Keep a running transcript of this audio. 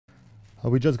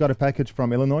We just got a package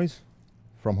from Illinois,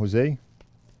 from Jose.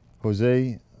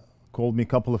 Jose called me a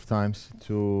couple of times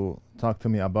to talk to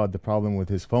me about the problem with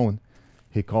his phone.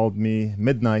 He called me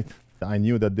midnight. I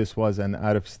knew that this was an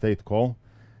out-of-state call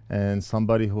and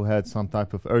somebody who had some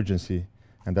type of urgency,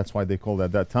 and that's why they called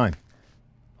at that time.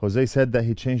 Jose said that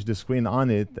he changed the screen on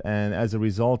it, and as a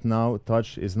result now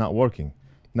touch is not working.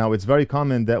 Now it's very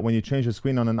common that when you change the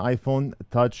screen on an iPhone,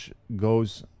 touch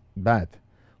goes bad.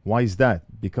 Why is that?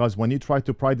 Because when you try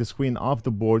to pry the screen off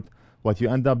the board, what you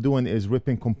end up doing is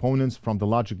ripping components from the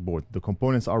logic board. The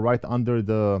components are right under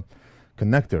the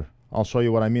connector. I'll show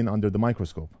you what I mean under the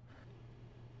microscope.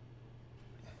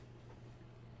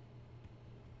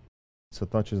 So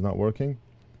touch is not working.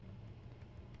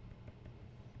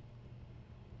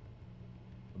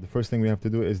 The first thing we have to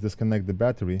do is disconnect the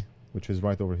battery, which is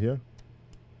right over here.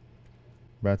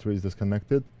 Battery is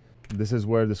disconnected. This is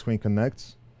where the screen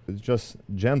connects. It's just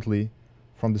gently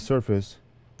from the surface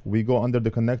we go under the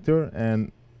connector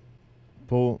and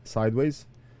pull sideways.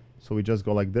 So we just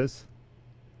go like this,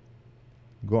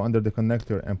 go under the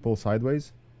connector and pull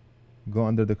sideways, go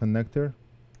under the connector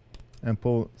and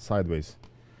pull sideways.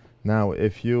 Now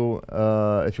if you're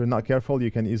not careful,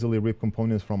 you can easily rip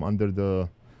components from under the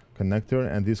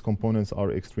connector, and these components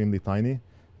are extremely tiny.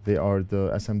 They are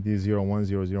the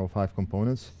SMD01005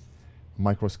 components,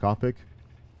 microscopic.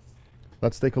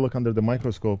 Let's take a look under the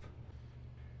microscope.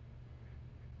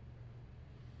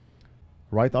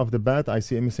 Right off the bat, I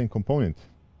see a missing component.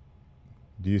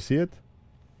 Do you see it?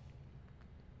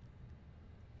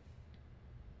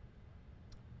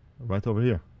 Right over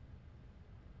here.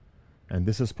 And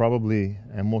this is probably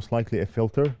and most likely a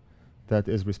filter that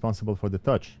is responsible for the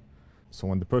touch. So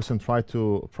when the person tried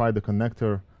to pry the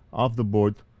connector off the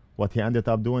board, what he ended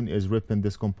up doing is ripping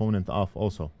this component off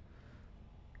also.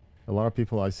 A lot of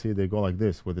people I see, they go like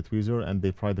this with the tweezer and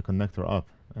they pry the connector up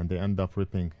and they end up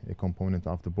ripping a component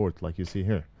off the board like you see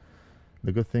here.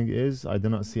 The good thing is I do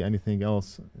not see anything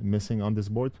else missing on this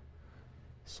board.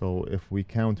 So if we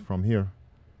count from here,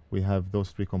 we have those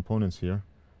three components here.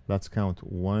 Let's count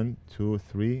 1, 2,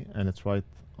 3, and it's right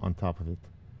on top of it.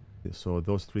 So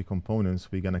those three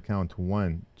components, we're gonna count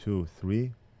 1, 2,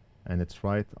 3, and it's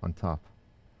right on top.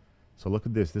 So look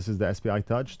at this. This is the SPI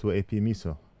touch to AP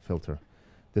MISO filter.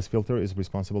 This filter is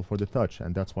responsible for the touch,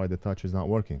 and that's why the touch is not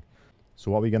working.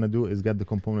 So what we're gonna do is get the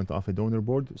component off a donor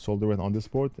board, solder it on this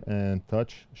board, and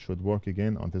touch should work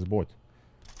again on this board.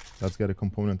 Let's get a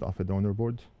component off a donor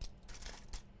board.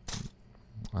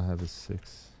 I have a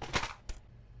 6.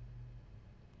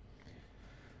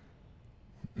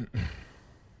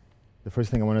 The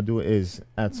first thing I want to do is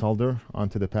add solder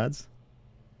onto the pads.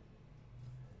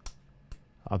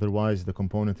 Otherwise the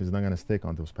component is not going to stick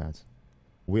on those pads.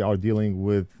 We are dealing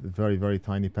with very, very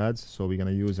tiny pads, so we're going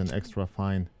to use an extra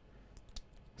fine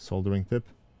soldering tip.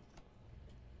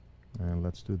 And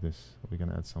let's do this. We're going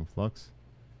to add some flux.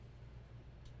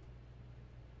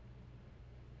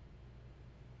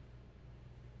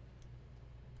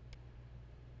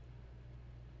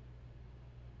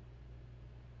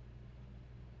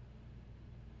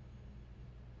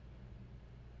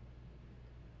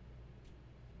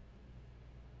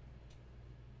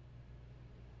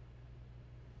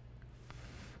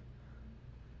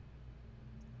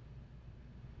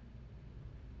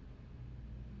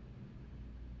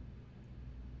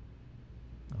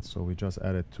 So we just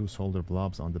added 2 solder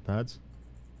blobs on the pads,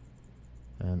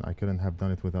 and I couldn't have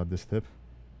done it without this tip.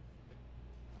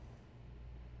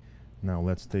 Now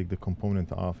let's take the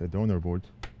component off a donor board.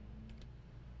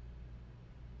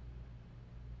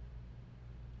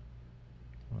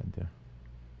 Right there.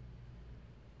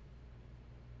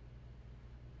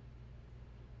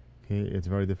 Okay, it's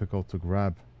very difficult to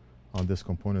grab on this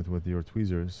component with your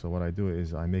tweezers, so what I do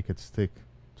is I make it stick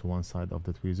to one side of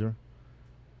the tweezer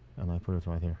and I put it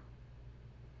right here.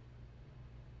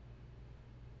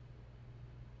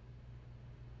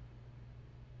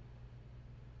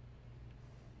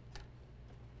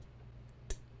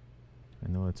 I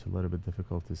know it's a little bit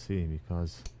difficult to see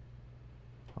because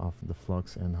of the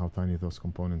flux and how tiny those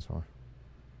components are.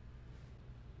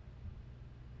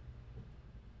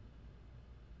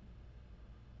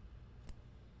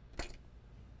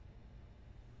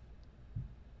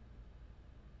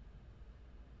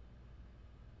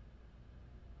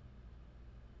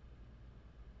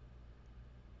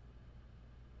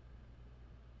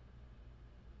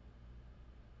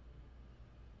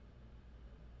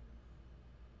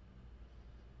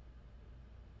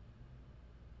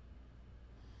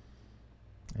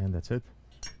 And that's it.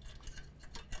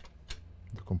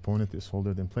 The component is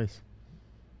soldered in place.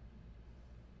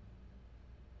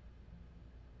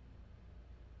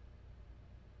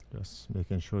 Just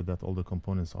making sure that all the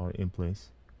components are in place.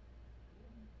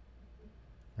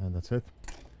 And that's it.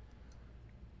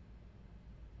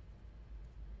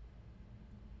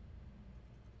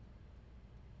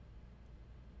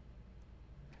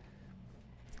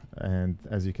 And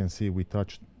as you can see, we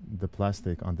touched the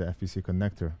plastic on the FVC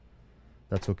connector.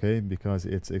 That's okay, because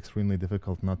it's extremely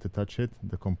difficult not to touch it.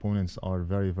 The components are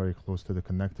very, very close to the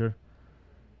connector.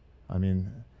 I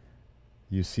mean,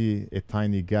 you see a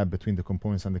tiny gap between the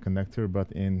components and the connector, but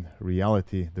in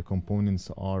reality, the components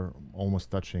are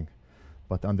almost touching.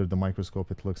 But under the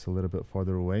microscope, it looks a little bit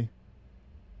farther away.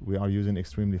 We are using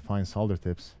extremely fine solder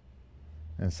tips,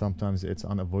 and sometimes it's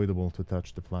unavoidable to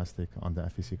touch the plastic on the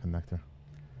FVC connector.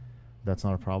 That's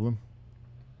not a problem.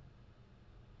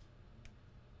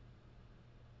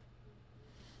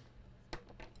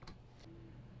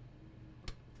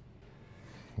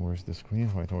 Where's the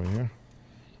screen? Right over here.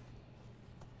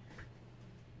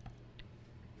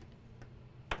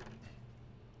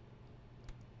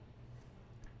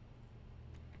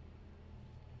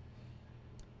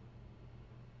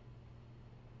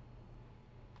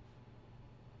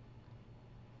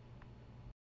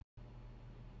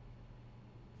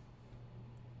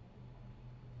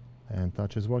 And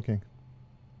touch is working.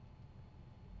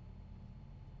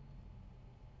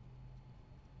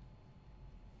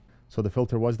 So the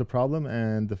filter was the problem,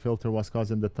 and the filter was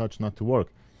causing the touch not to work.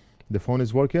 The phone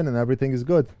is working and everything is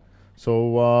good.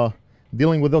 So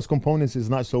dealing with those components is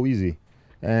not so easy.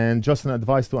 And just an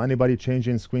advice to anybody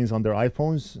changing screens on their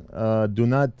iPhones, do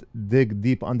not dig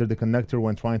deep under the connector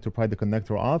when trying to pry the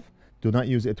connector off. Do not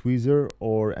use a tweezer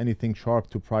or anything sharp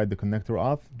to pry the connector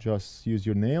off. Just use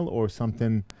your nail or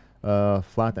something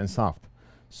flat and soft.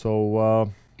 So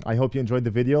I hope you enjoyed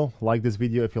the video. Like this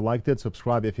video if you liked it.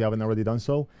 Subscribe if you haven't already done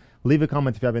so. Leave a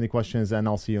comment if you have any questions, and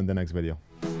I'll see you in the next video.